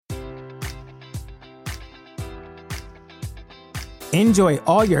Enjoy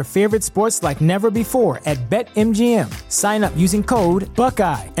all your favorite sports like never before at BetMGM. Sign up using code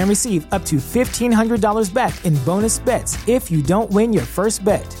Buckeye and receive up to $1,500 back in bonus bets if you don't win your first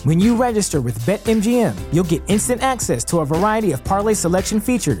bet. When you register with BetMGM, you'll get instant access to a variety of parlay selection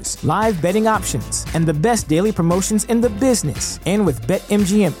features, live betting options, and the best daily promotions in the business. And with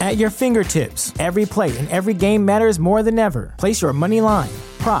BetMGM at your fingertips, every play and every game matters more than ever. Place your money line,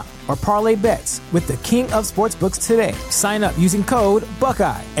 prop, or parlay bets with the king of sportsbooks today. Sign up using code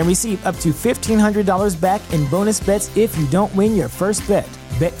Buckeye and receive up to $1,500 back in bonus bets if you don't win your first bet.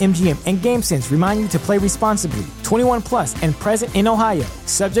 BetMGM and GameSense remind you to play responsibly. 21 plus and present in Ohio,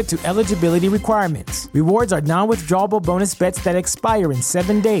 subject to eligibility requirements. Rewards are non-withdrawable bonus bets that expire in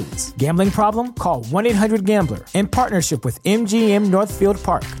 7 days. Gambling problem? Call 1-800-GAMBLER. In partnership with MGM Northfield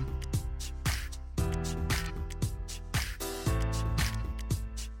Park.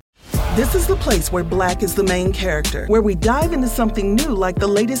 This is the place where Black is the main character, where we dive into something new like the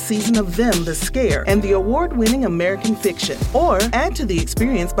latest season of Them, The Scare, and the award-winning American Fiction. Or add to the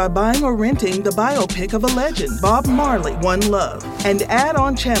experience by buying or renting the biopic of a legend, Bob Marley, One Love. And add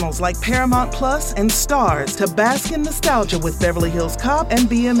on channels like Paramount Plus and Stars to bask in nostalgia with Beverly Hills Cop and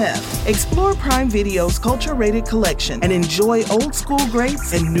BMF. Explore Prime Video's culture-rated collection and enjoy old school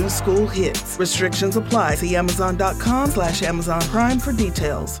greats and new school hits. Restrictions apply. See Amazon.com/Amazon Prime for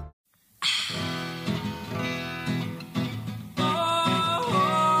details.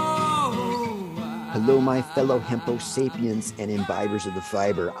 Hello, my fellow Hempo sapiens and imbibers of the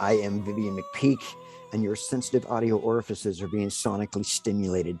fiber. I am Vivian McPeak, and your sensitive audio orifices are being sonically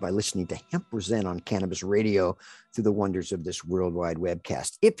stimulated by listening to Hemp Present on Cannabis Radio through the wonders of this worldwide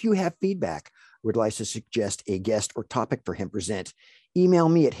webcast. If you have feedback or would like to suggest a guest or topic for Hemp Present, email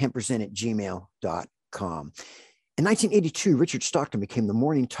me at hemppresent@gmail.com. In 1982, Richard Stockton became the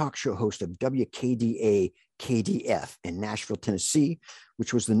morning talk show host of WKDA KDF in Nashville, Tennessee,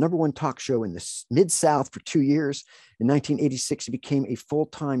 which was the #1 talk show in the Mid-South for 2 years. In 1986, he became a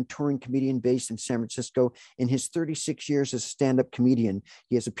full-time touring comedian based in San Francisco. In his 36 years as a stand-up comedian,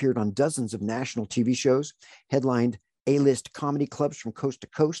 he has appeared on dozens of national TV shows, headlined A-list comedy clubs from coast to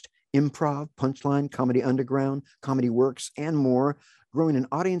coast, Improv, Punchline, Comedy Underground, Comedy Works, and more, growing an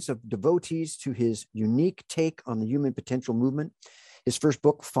audience of devotees to his unique take on the human potential movement. His first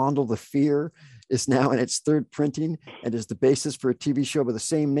book, Fondle the Fear, is now in its 3rd printing and is the basis for a TV show by the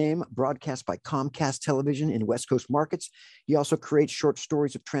same name, broadcast by Comcast Television in West Coast markets. He also creates short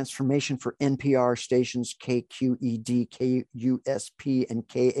stories of transformation for NPR stations KQED, KUSP, and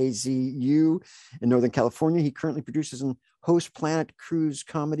KAZU in Northern California. He currently produces and hosts Planet Cruise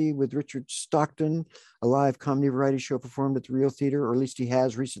Comedy with Richard Stockton, a live comedy variety show performed at the Real Theater, or at least he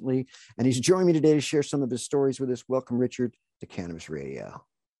has recently. And he's joining me today to share some of his stories with us. Welcome, Richard, to Cannabis Radio.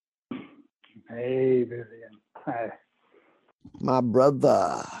 Hey, Vivian. Hi. My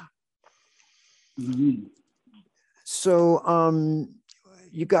brother. Mm-hmm. So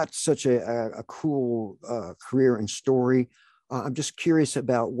you got such a cool career and story. I'm just curious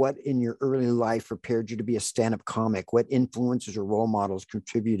about what in your early life prepared you to be a stand-up comic. What influences or role models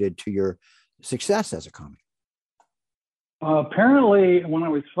contributed to your success as a comic? Apparently, when I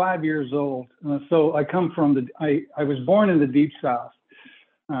was 5 years old, so I come from I was born in the Deep South,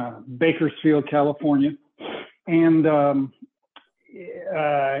 Bakersfield, California, and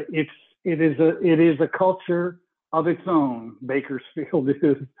it is a culture of its own. Bakersfield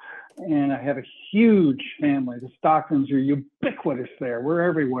is, and I have a huge family. The Stocktons are ubiquitous there. We're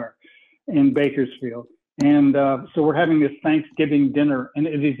everywhere in Bakersfield. And so we're having this Thanksgiving dinner, and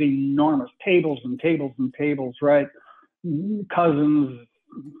it is enormous, tables and tables and tables, right? Cousins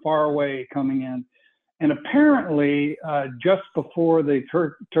far away coming in. And apparently, just before the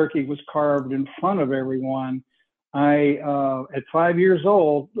turkey was carved in front of everyone, I, at 5 years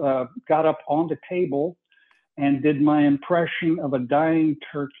old, got up on the table and did my impression of a dying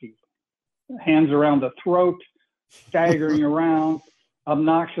turkey. Hands around the throat, staggering around,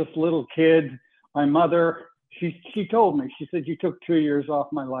 obnoxious little kid. My mother, she told me, she said, "You took 2 years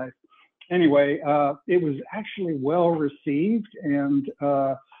off my life." Anyway, it was actually well received, and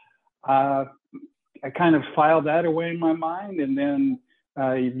I kind of filed that away in my mind. And then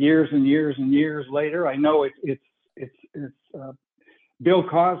years and years and years later, I know it's Bill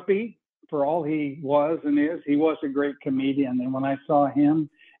Cosby, for all he was and is. He was a great comedian, and when I saw him,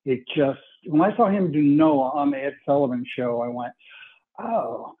 when I saw him do Noah on the Ed Sullivan Show, I went,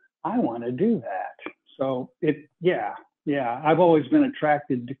 "Oh, I want to do that." So yeah, I've always been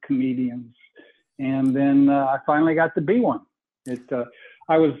attracted to comedians, and then I finally got to be one.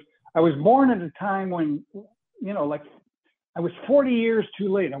 I was born at a time when, like I was 40 years too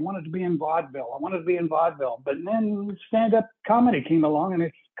late. I wanted to be in vaudeville. But then stand-up comedy came along, and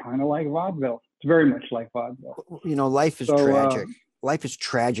it's kind of like vaudeville. It's very much like vaudeville. You know, life is tragic. Life is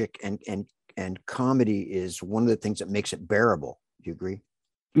tragic, and comedy is one of the things that makes it bearable. Do you agree?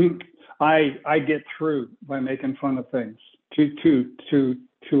 I get through by making fun of things to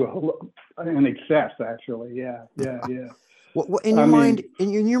an excess, actually. Yeah. What in your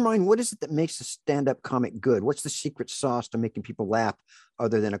mind, what is it that makes a stand-up comic good? What's the secret sauce to making people laugh,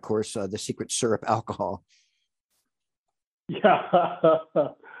 other than, of course, the secret syrup alcohol? Yeah,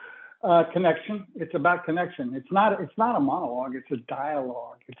 connection. It's about connection. It's not a monologue. It's a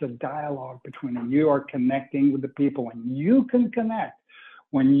dialogue. It's a dialogue between them. You are connecting with the people, and you can connect.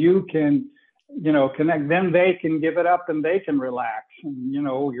 When you can, connect, then they can give it up and they can relax. And,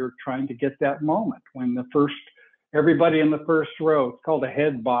 you're trying to get that moment when everybody in the first row, it's called a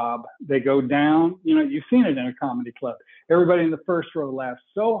head bob. They go down, you've seen it in a comedy club. Everybody in the first row laughs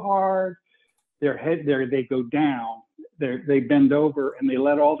so hard, they go down, they bend over and they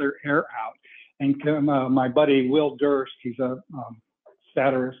let all their air out. And my buddy, Will Durst, he's a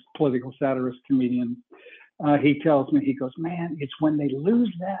satirist, political satirist comedian. He tells me, he goes, man, it's when they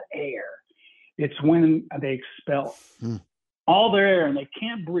lose that air. It's when they expel all their air and they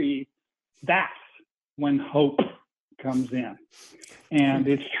can't breathe. That's when hope comes in. And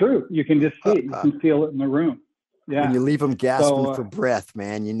it's true. You can just see it. You can feel it in the room. Yeah. When you leave them gasping for breath,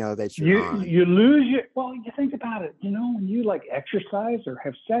 man, you know that you're on. You lose your, well, you think about it, when you like exercise or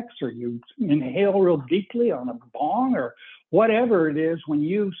have sex or you inhale real deeply on a bong or whatever it is, when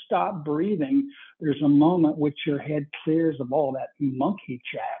you stop breathing, there's a moment which your head clears of all that monkey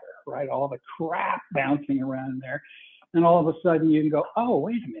chatter, right? All the crap bouncing around there. And all of a sudden you can go, oh,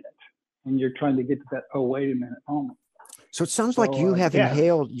 wait a minute. And you're trying to get to that, oh, wait a minute moment. So it sounds like you have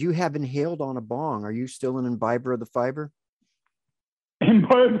inhaled on a bong. Are you still an imbiber of the fiber?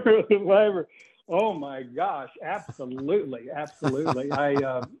 Imbiber of the fiber. Oh my gosh, absolutely.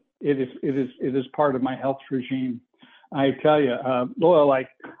 It is part of my health regime. I tell you, I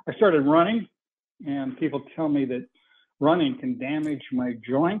started running, and people tell me that running can damage my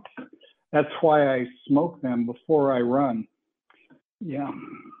joints. That's why I smoke them before I run. Yeah,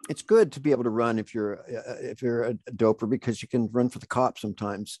 it's good to be able to run if you're a doper, because you can run for the cops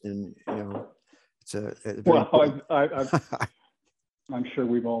sometimes, and it's I'm sure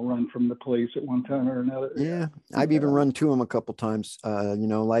we've all run from the police at one time or another. Yeah, I've even run to them a couple times.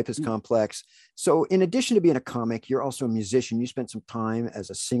 Life is complex. So in addition to being a comic, you're also a musician. You spent some time as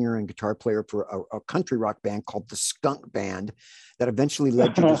a singer and guitar player for a country rock band called the Skunk Band that eventually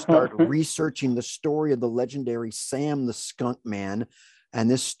led you to start researching the story of the legendary Sam the Skunk Man. And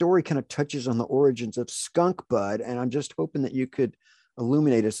this story kind of touches on the origins of Skunk Bud. And I'm just hoping that you could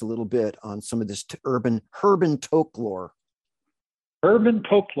illuminate us a little bit on some of this urban folklore. Urban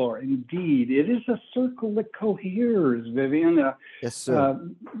folklore, indeed. It is a circle that coheres, Vivian. Yes, sir.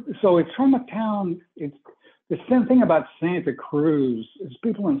 So it's from a town. It's the same thing about Santa Cruz. Is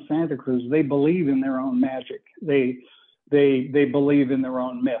people in Santa Cruz, they believe in their own magic. They believe in their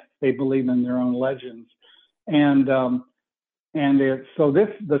own myth. They believe in their own legends. The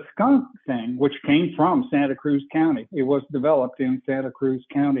skunk thing, which came from Santa Cruz County, it was developed in Santa Cruz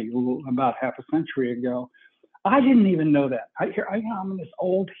County about half a century ago. I didn't even know that. I'm this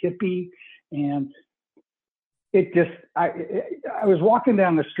old hippie, and I was walking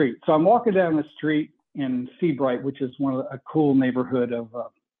down the street. So I'm walking down the street in Seabright, which is a cool neighborhood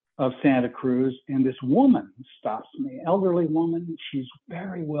of Santa Cruz, and this woman stops me, elderly woman. She's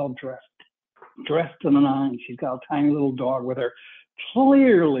very well dressed to the nines. She's got a tiny little dog with her,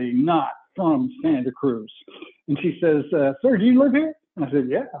 clearly not from Santa Cruz. And she says, "Sir, do you live here?" And I said,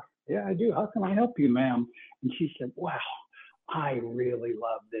 Yeah, I do. How can I help you, ma'am? And she said, wow, I really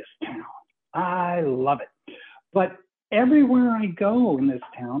love this town. I love it. But everywhere I go in this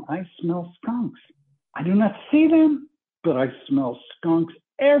town, I smell skunks. I do not see them, but I smell skunks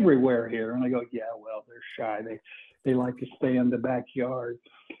everywhere here. And I go, yeah, well, they're shy. They like to stay in the backyard.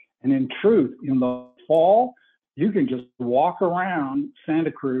 And in truth, in the fall, you can just walk around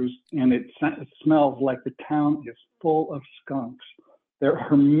Santa Cruz and it smells like the town is full of skunks. There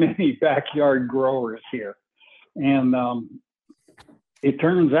are many backyard growers here. And it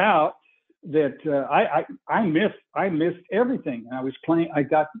turns out that I missed everything. I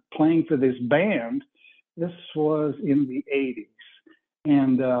got playing for this band. This was in the 80s.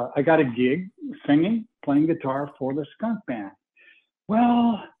 And I got a gig singing, playing guitar for the Skunk Band.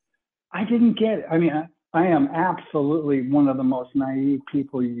 Well, I didn't get it. I mean, I am absolutely one of the most naive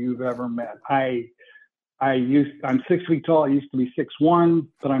people you've ever met. I I'm 6 feet tall. I used to be 6'1",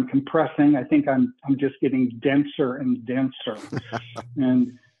 but I'm compressing. I think I'm just getting denser and denser.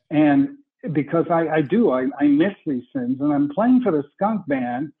 and because I miss these things. And I'm playing for the skunk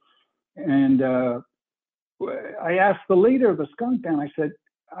band. And I asked the leader of the skunk band,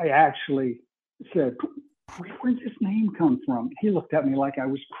 I actually said, where's this name come from? He looked at me like I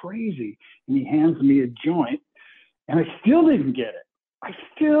was crazy, and he hands me a joint, and I still didn't get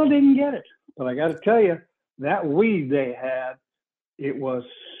it. But I got to tell you, that weed they had, it was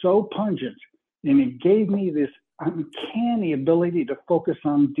so pungent, and it gave me this uncanny ability to focus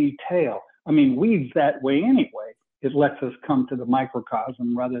on detail. I mean, weed's that way anyway. It lets us come to the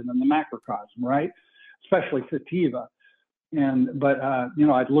microcosm rather than the macrocosm, right? Especially sativa. But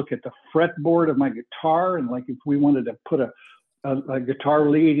I'd look at the fretboard of my guitar, and like if we wanted to put a guitar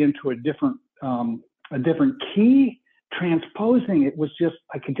lead into a different key, transposing it was just,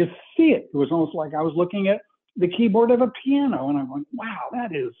 I could just see it. It was almost like I was looking at the keyboard of a piano, and I'm like, wow,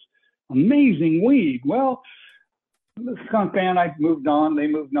 that is amazing weed. Well, the skunk band, they moved on,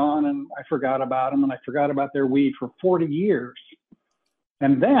 and I forgot about them, and I forgot about their weed for 40 years.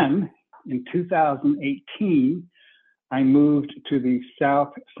 And then in 2018, I moved to the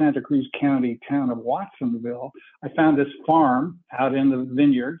South Santa Cruz County town of Watsonville. I found this farm out in the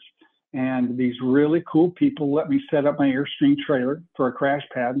vineyards, and these really cool people let me set up my Airstream trailer for a crash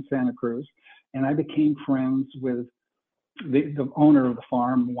pad in Santa Cruz. And I became friends with the owner of the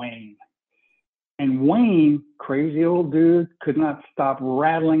farm, Wayne. And Wayne, crazy old dude, could not stop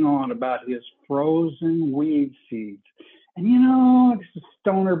rattling on about his frozen weed seeds. And this is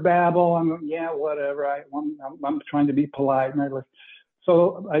stoner babble. I'm going, yeah, whatever. I'm trying to be polite. And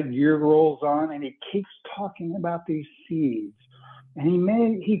so a year rolls on, and he keeps talking about these seeds.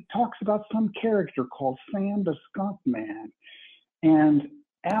 And he talks about some character called Sam the Skunk Man. And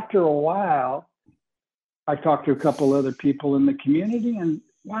after a while, I talked to a couple other people in the community, and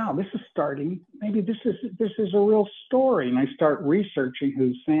wow, this is starting. Maybe this is a real story. And I start researching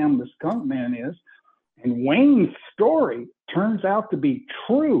who Sam the Skunk Man is. And Wayne's story turns out to be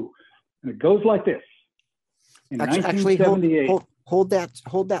true. And it goes like this. In 1978, hold that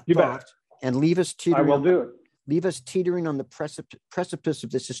thought and leave us teetering. I will do it. Leave us teetering on the precipice of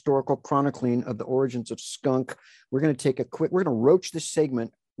this historical chronicling of the origins of skunk. We're going to we're going to roach this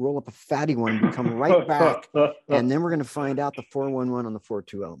segment, roll up a fatty one, and come right back. And then we're going to find out the 411 on the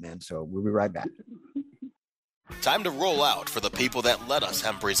 420, man. So we'll be right back. Time to roll out for the people that let us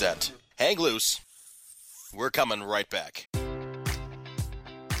hemp present. Hang loose. We're coming right back.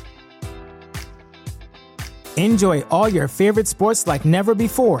 Enjoy all your favorite sports like never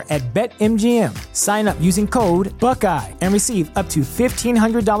before at BetMGM. Sign up using code Buckeye and receive up to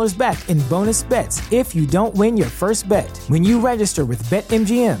 $1,500 back in bonus bets if you don't win your first bet. When you register with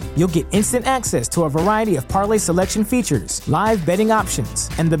BetMGM, you'll get instant access to a variety of parlay selection features, live betting options,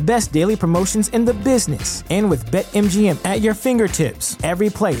 and the best daily promotions in the business. And with BetMGM at your fingertips, every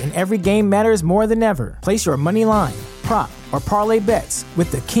play and every game matters more than ever. Place your money line, prop, or parlay bets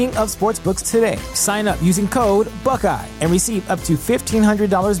with the king of sportsbooks today. Sign up using code Buckeye and receive up to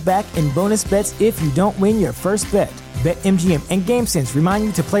 $1,500 back in bonus bets if you don't win your first bet. BetMGM and GameSense remind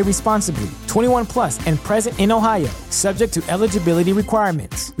you to play responsibly. 21 plus and present in Ohio, subject to eligibility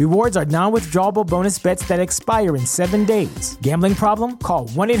requirements. Rewards are non-withdrawable bonus bets that expire in 7 days. Gambling problem? Call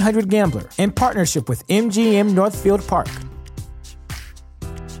 1-800-GAMBLER in partnership with MGM Northfield Park.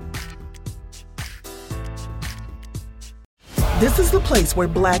 This is the place where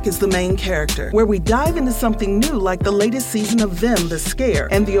Black is the main character, where we dive into something new like the latest season of Them, the Scare,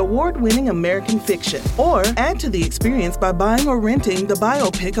 and the award-winning American Fiction. Or add to the experience by buying or renting the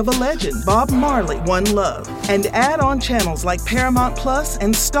biopic of a legend, Bob Marley, One Love. And add on channels like Paramount Plus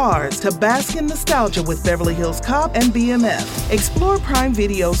and Stars to bask in nostalgia with Beverly Hills Cop and BMF. Explore Prime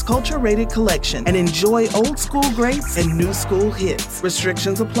Video's culture-rated collection and enjoy old school greats and new school hits.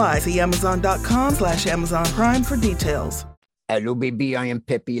 Restrictions apply. See Amazon.com/Amazon Prime for details. Hello, baby. I am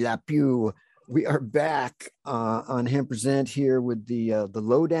Pepe Le Pew. We are back on Hemp Present here with the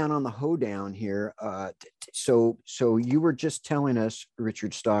lowdown on the hoedown here. So you were just telling us,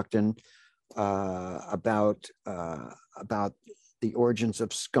 Richard Stockton, about the origins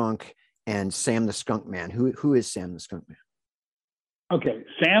of skunk and Sam the Skunk Man. Who is Sam the Skunk Man? Okay,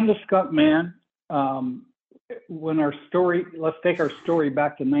 Sam the Skunk Man. Let's take our story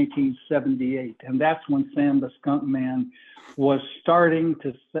back to 1978, and that's when Sam the Skunk Man was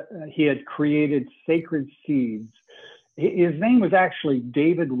he had created Sacred Seeds. His name was actually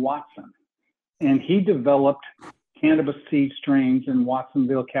David Watson, and he developed cannabis seed strains in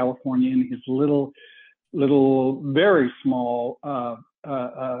Watsonville, California, in his little, very small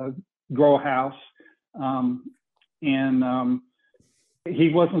grow house. He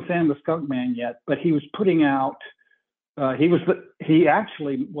wasn't Sam the Skunk Man yet, but he was putting out. He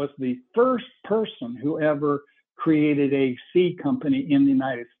actually was the first person who ever created a seed company in the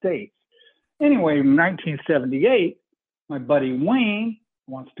United States. Anyway, in 1978, my buddy Wayne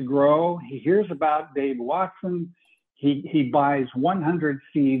wants to grow. He hears about Dave Watson. He buys 100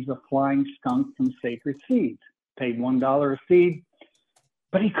 seeds of flying skunk from Sacred Seeds, paid $1 a seed,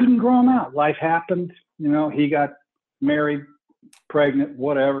 but he couldn't grow them out. Life happened. He got married, pregnant,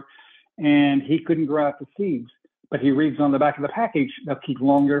 whatever, and he couldn't grow out the seeds. But he reads on the back of the package, they'll keep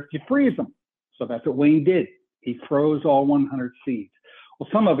longer if you freeze them. So that's what Wayne did. He froze all 100 seeds. Well,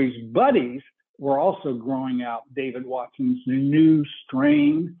 some of his buddies were also growing out David Watson's new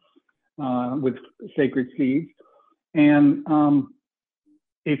strain with Sacred Seeds. And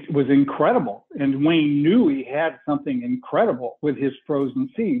it was incredible. And Wayne knew he had something incredible with his frozen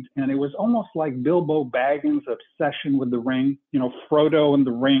seeds. And it was almost like Bilbo Baggins' obsession with the ring, Frodo and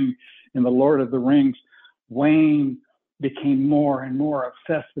the ring in The Lord of the Rings. Wayne became more and more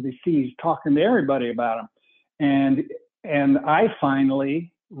obsessed with his seeds, talking to everybody about them. And I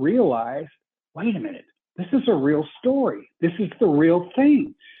finally realized, wait a minute, this is a real story. This is the real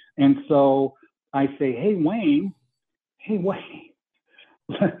thing. And so I say, hey, Wayne,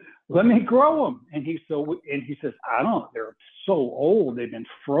 let me grow them. And he says, I don't know, they're so old, they've been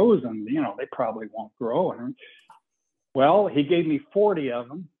frozen, they probably won't grow. Well, he gave me 40 of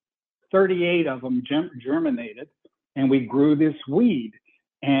them, 38 of them germinated, and we grew this weed.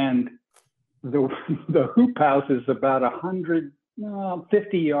 And the hoop house is about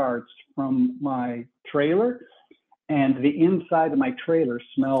 150 yards from my trailer, and the inside of my trailer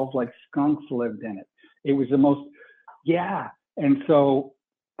smells like skunks lived in it. It was the most, and so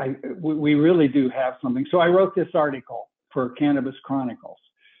we really do have something. So I wrote this article for Cannabis Chronicles,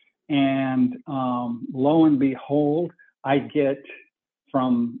 and lo and behold, I get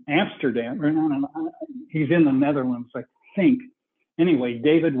from Amsterdam, he's in the Netherlands, I think. Anyway,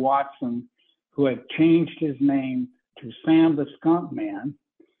 David Watson, who had changed his name to Sam the Skunk Man,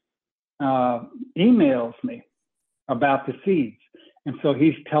 emails me about the seeds. And so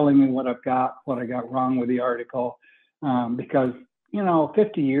he's telling me what I got wrong with the article. Because,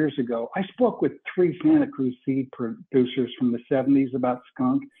 50 years ago, I spoke with 3 Santa Cruz seed producers from the 70s about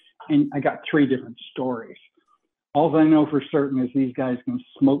skunk, and I got 3 different stories. All I know for certain is these guys can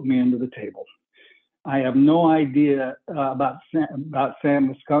smoke me into the table. I have no idea about Sam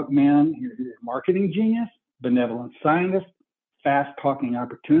the Skunk Man. He's a marketing genius, benevolent scientist, fast-talking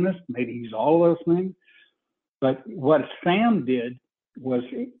opportunist. Maybe he's all those things. But what Sam did was,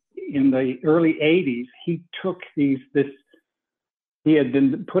 in the early 80s, he took he had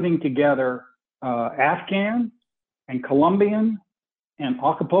been putting together Afghan and Colombian and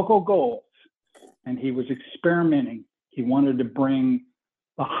Acapulco Golds, and he was experimenting. He wanted to bring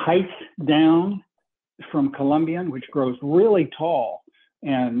the height down from Colombian, which grows really tall.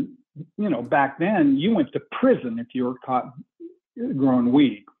 And, back then you went to prison if you were caught growing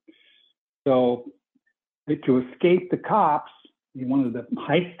weed. So to escape the cops, he wanted the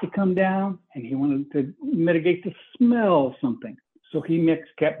height to come down, and he wanted to mitigate the smell of something. So he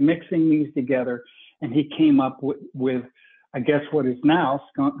kept mixing these together, and he came up with I guess what is now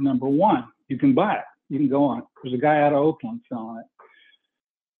skunk number 1. You can buy it. You can go on it. There's a guy out of Oakland selling it.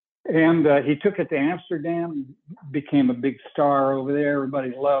 And he took it to Amsterdam, became a big star over there.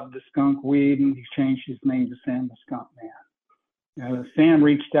 Everybody loved the skunk weed, and he changed his name to Sam the Skunk Man. Sam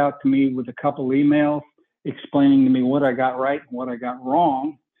reached out to me with a couple emails explaining to me what I got right and what I got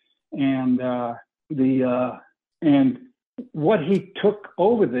wrong. And and what he took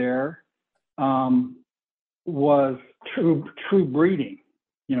over there was true breeding.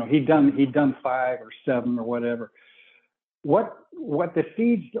 He'd done 5 or 7 or whatever. What the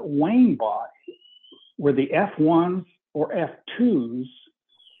seeds that Wayne bought were the F1s or F2s.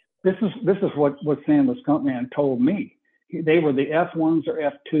 This is what Sam the Skunk Man told me. They were the F1s or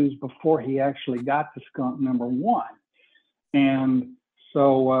F2s before he actually got to skunk number 1. And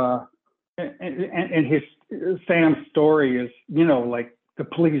so and his Sam's story is, like the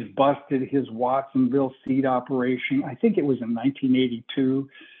police busted his Watsonville seed operation. I think it was in 1982,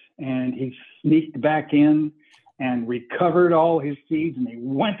 and he sneaked back in and recovered all his seeds, and they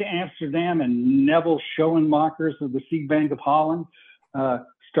went to Amsterdam, and Neville Schoenmakers of the Seed Bank of Holland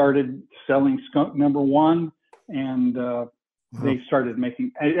started selling skunk number 1, and they started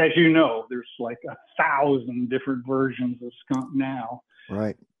making, as you know, there's like 1,000 different versions of skunk now.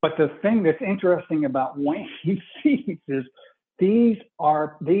 Right. But the thing that's interesting about Wayne seeds is these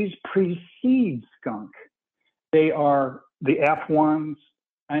precede skunk. They are the F1s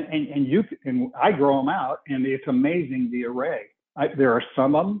and I grow them out, and it's amazing the array. There are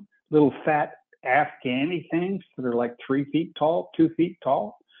some of them, little fat Afghani things that are like 3 feet tall, 2 feet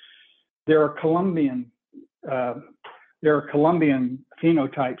tall. There are Colombian phenotypes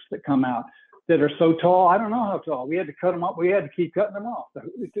that come out that are so tall. I don't know how tall. We had to cut them up. We had to keep cutting them off.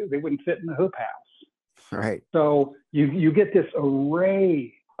 They wouldn't fit in the hoop house. Right. So you get this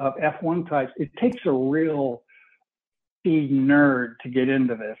array of F1 types. It takes a real seed nerd to get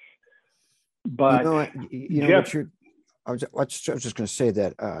into this. But Richard, I was just going to say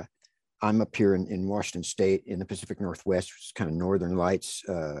that I'm up here in Washington State in the Pacific Northwest, which is kind of Northern Lights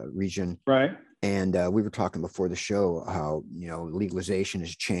region. Right. And we were talking before the show how, legalization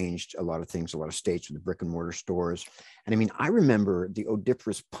has changed a lot of things, a lot of states with the brick and mortar stores. And I mean, I remember the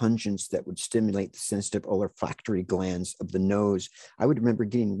odoriferous pungence that would stimulate the sensitive olfactory glands of the nose. I would remember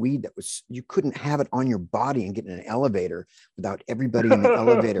getting weed that you couldn't have it on your body and get in an elevator without everybody in the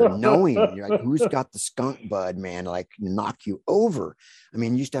elevator knowing. You're like, who's got the skunk bud, man? Like, knock you over. I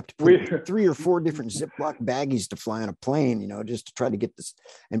mean, you used to have to put 3 or 4 different Ziploc baggies to fly on a plane, just to try to get this,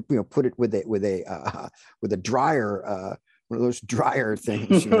 and put it with a dryer, one of those dryer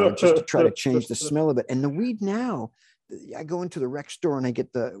things, just to try to change the smell of it. And the weed now, I go into the rec store and I get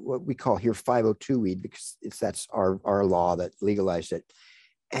what we call here 502 weed, because that's our law that legalized it,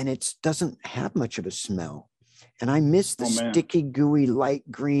 and it doesn't have much of a smell. And I miss the sticky, gooey, light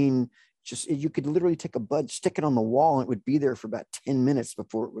green. You could literally take a bud, stick it on the wall, and it would be there for about 10 minutes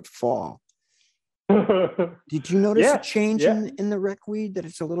before it would fall. Did you notice a change in the rec weed, that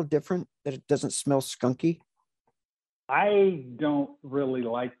it's a little different, that it doesn't smell skunky? I don't really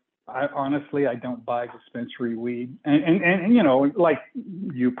honestly, I don't buy dispensary weed. And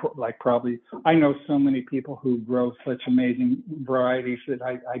probably, I know so many people who grow such amazing varieties that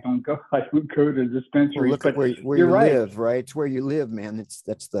I don't go to dispensaries. Well, look at where you live, right? It's where you live, man.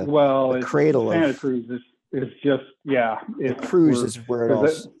 That's the cradle Santa of Cruz is just, yeah. The Cruz is where it all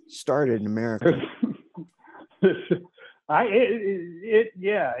started in America. It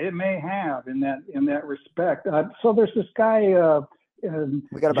may have in that respect. So there's this guy, we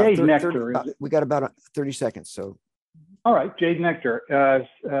got about Jade Nectar. We got about 30 seconds. So, all right, Jade Nectar.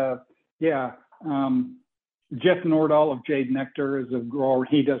 Jeff Nordahl of Jade Nectar is a grower.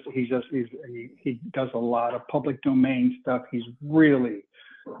 He does a lot of public domain stuff. He's really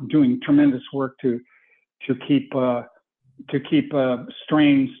doing tremendous work to keep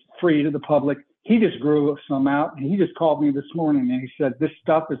strains free to the public. He just grew some out, and he just called me this morning, and he said, "This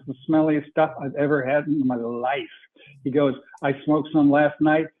stuff is the smelliest stuff I've ever had in my life." He goes, "I smoked some last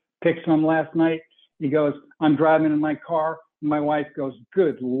night, picked some last night." He goes, "I'm driving in my car." My wife goes,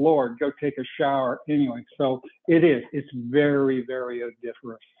 "Good Lord, go take a shower." Anyway, so it's very, very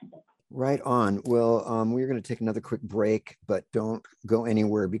odoriferous. Right on. Well, we're going to take another quick break, but don't go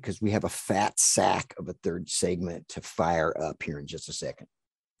anywhere, because we have a fat sack of a third segment to fire up here in just a second.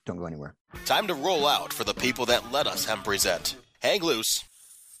 Don't go anywhere. Time to roll out for the people that let us hemp present. Hang loose.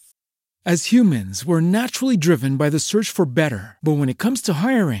 As humans, we're naturally driven by the search for better. But when it comes to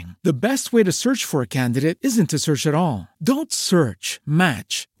hiring, the best way to search for a candidate isn't to search at all. Don't search,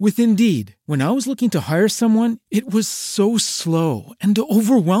 match with Indeed. When I was looking to hire someone, it was so slow and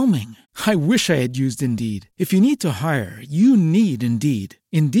overwhelming. I wish I had used Indeed. If you need to hire, you need Indeed.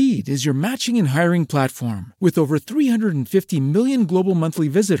 Indeed is your matching and hiring platform with over 350 million global monthly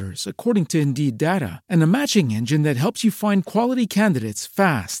visitors, according to Indeed data, and a matching engine that helps you find quality candidates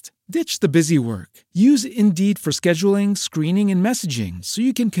fast. Ditch the busy work. Use Indeed for scheduling, screening, and messaging so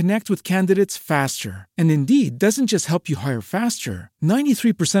you can connect with candidates faster. And Indeed doesn't just help you hire faster.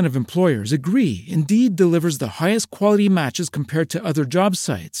 93% of employers agree Indeed delivers the highest quality matches compared to other job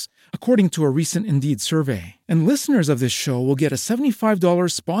sites, according to a recent Indeed survey. And listeners of this show will get a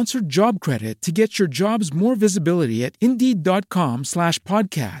 $75 sponsored job credit to get your jobs more visibility at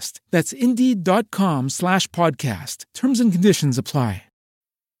Indeed.com/podcast. That's Indeed.com/podcast. Terms and conditions apply.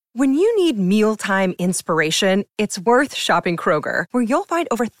 When you need mealtime inspiration, it's worth shopping Kroger, where you'll find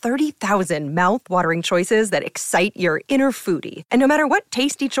over 30,000 mouth-watering choices that excite your inner foodie. And no matter what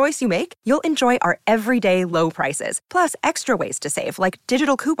tasty choice you make, you'll enjoy our everyday low prices, plus extra ways to save, like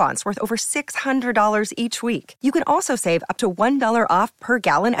digital coupons worth over $600 each week. You can also save up to $1 off per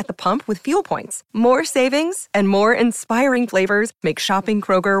gallon at the pump with fuel points. More savings and more inspiring flavors make shopping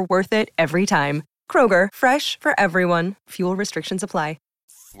Kroger worth it every time. Kroger, fresh for everyone. Fuel restrictions apply.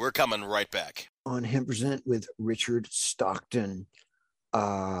 We're coming right back. On Hemp Present with Richard Stockton.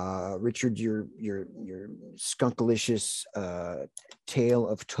 Richard, your skunkalicious tale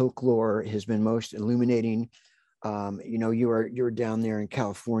of folklore has been most illuminating. You were down there in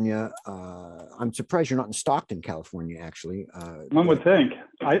California. I'm surprised you're not in Stockton, California, actually. One would think.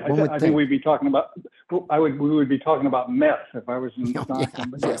 I think we'd be talking about. We would be talking about meth if I was in Stockton. Yeah,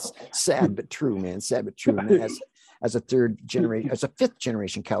 yes, sad but true, man. Sad but true. And as a fifth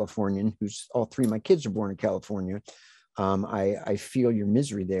generation Californian, who's all three of my kids are born in California, I feel your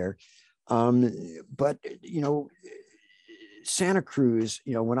misery there. But Santa Cruz,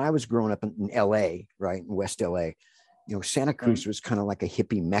 when I was growing up in LA, right, in West LA, Santa Cruz was kind of like a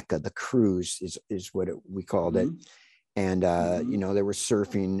hippie mecca. The Cruz is what we called it. And, there was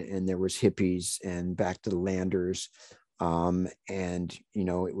surfing and there was hippies and back to the landers.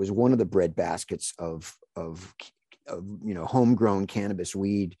 It was one of the breadbaskets of homegrown cannabis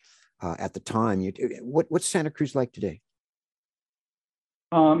weed at the time. What's Santa Cruz like today?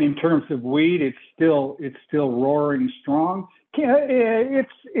 In terms of weed, it's still roaring strong.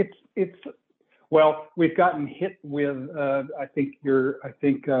 Well, we've gotten hit with. I think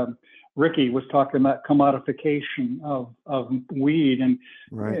Ricky was talking about commodification of weed and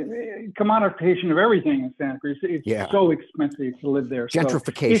commodification of everything in Santa Cruz. It's so expensive to live there.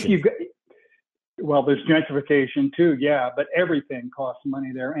 Gentrification. So there's gentrification too. Yeah, but everything costs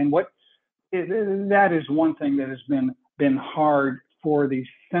money there. And that is one thing that has been hard for the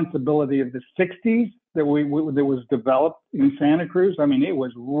sensibility of the 60s that was developed in Santa Cruz. I mean, it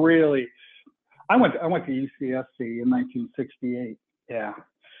was really. I went to UCSC in 1968. Yeah,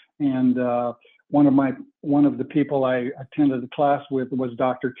 and one of the people I attended the class with was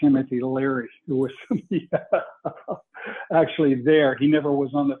Dr. Timothy Leary, who was actually there. He never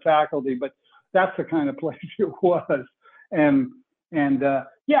was on the faculty, but that's the kind of place it was.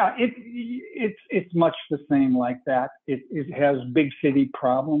 It's much the same like that. It has big city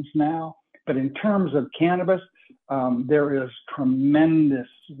problems now, but in terms of cannabis, there is tremendous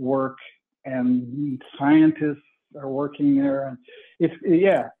work, and scientists are working there, and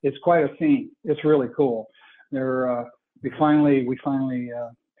it's quite a scene. It's really cool. We finally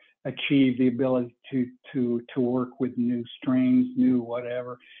achieved the ability to work with new strains, new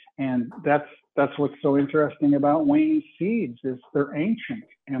whatever, and that's what's so interesting about Wayne seeds is they're ancient,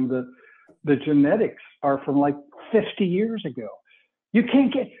 and the genetics are from like 50 years ago. You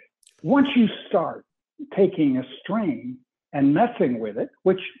can't once you start taking a strain and messing with it,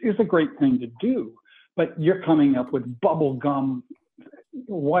 which is a great thing to do, but you're coming up with bubblegum,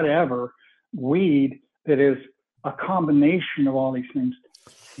 whatever, weed that is a combination of all these things.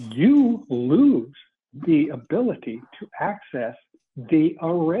 You lose the ability to access the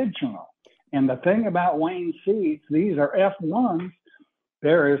original. And the thing about Wayne seeds, these are F1s.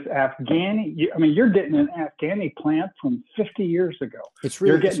 There is Afghani. You're getting an Afghani plant from 50 years ago. It's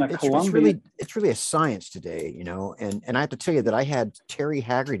really a science today, And I have to tell you that I had Terry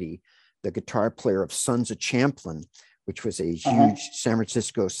Haggerty, the guitar player of Sons of Champlin, which was a huge San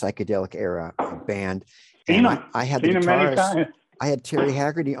Francisco psychedelic era band. And I had the guitarist. I had Terry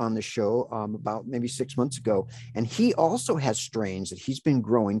Haggerty on the show about maybe 6 months ago, and he also has strains that he's been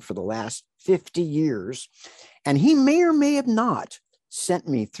growing for the last 50 years, and he may or may have not sent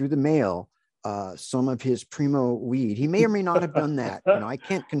me through the mail some of his primo weed. He may or may not have done that. I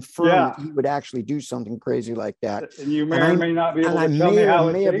can't confirm that he would actually do something crazy like that. And you may or may not be able to tell me how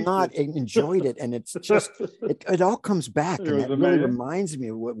it tastes. I may have not enjoyed it, and it's just it all comes back, and that really reminds me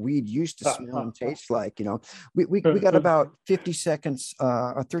of what weed used to smell and taste like. We got about 50 seconds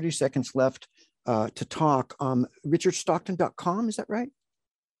or 30 seconds left to talk. RichardStockton.com, is that right?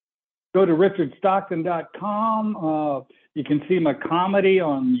 Go to RichardStockton.com. You can see my comedy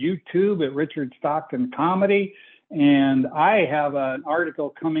on YouTube at Richard Stockton Comedy. And I have an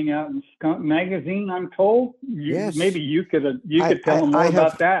article coming out in Skunk Magazine, I'm told. Yes. Maybe you could tell them more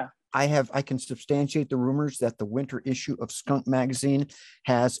about that. I can substantiate the rumors that the winter issue of Skunk Magazine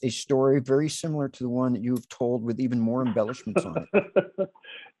has a story very similar to the one that you've told, with even more embellishments on it.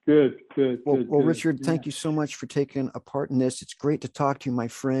 Good. Well, Richard, thank you so much for taking a part in this. It's great to talk to you, my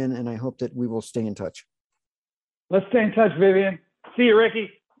friend, and I hope that we will stay in touch. Let's stay in touch, Vivian. See you, Ricky.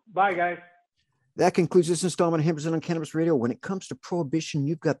 Bye, guys. That concludes this installment of Hemp on Cannabis Radio. When it comes to prohibition,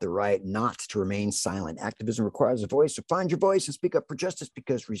 you've got the right not to remain silent. Activism requires a voice, so find your voice and speak up for justice,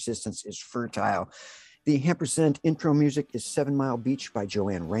 because resistance is fertile. The Hemp intro music is 7 Mile Beach by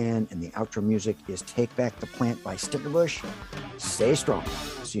Joanne Rand, and the outro music is Take Back the Plant by Stickerbush. Stay strong.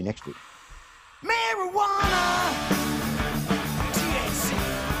 See you next week. Marijuana.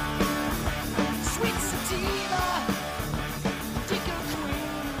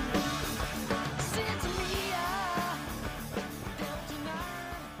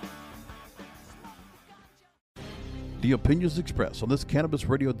 The opinions expressed on this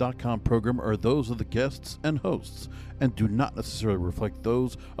CannabisRadio.com program are those of the guests and hosts and do not necessarily reflect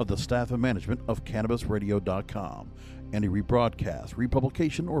those of the staff and management of CannabisRadio.com. Any rebroadcast,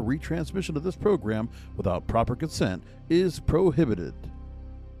 republication, or retransmission of this program without proper consent is prohibited.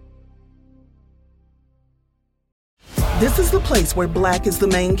 This is the place where Black is the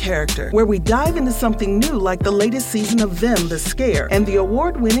main character, where we dive into something new like the latest season of Them, the Scare, and the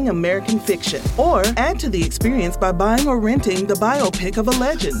award-winning American Fiction. Or add to the experience by buying or renting the biopic of a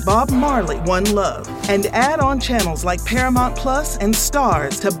legend, Bob Marley, One Love. And add on channels like Paramount Plus and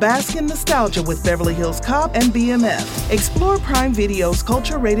Stars to bask in nostalgia with Beverly Hills Cop and BMF. Explore Prime Video's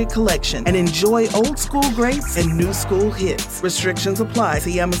culture-rated collection and enjoy old school greats and new school hits. Restrictions apply.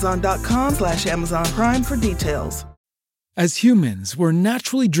 See Amazon.com/Amazon Prime for details. As humans, we're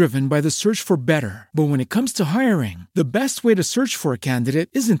naturally driven by the search for better. But when it comes to hiring, the best way to search for a candidate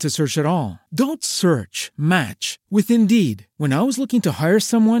isn't to search at all. Don't search, match with Indeed. When I was looking to hire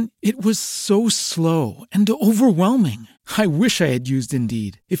someone, it was so slow and overwhelming. I wish I had used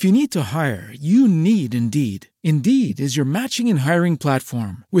Indeed. If you need to hire, you need Indeed. Indeed is your matching and hiring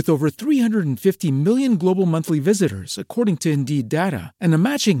platform with over 350 million global monthly visitors, according to Indeed data, and a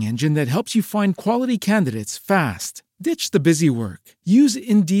matching engine that helps you find quality candidates fast. Ditch the busy work. Use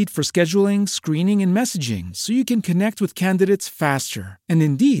Indeed for scheduling, screening, and messaging so you can connect with candidates faster. And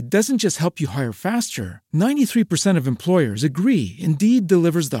Indeed doesn't just help you hire faster. 93% of employers agree Indeed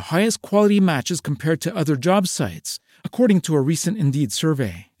delivers the highest quality matches compared to other job sites, according to a recent Indeed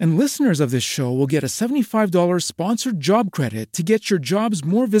survey. And listeners of this show will get a $75 sponsored job credit to get your jobs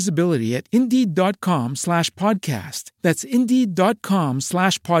more visibility at Indeed.com/podcast. That's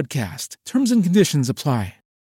Indeed.com/podcast. Terms and conditions apply.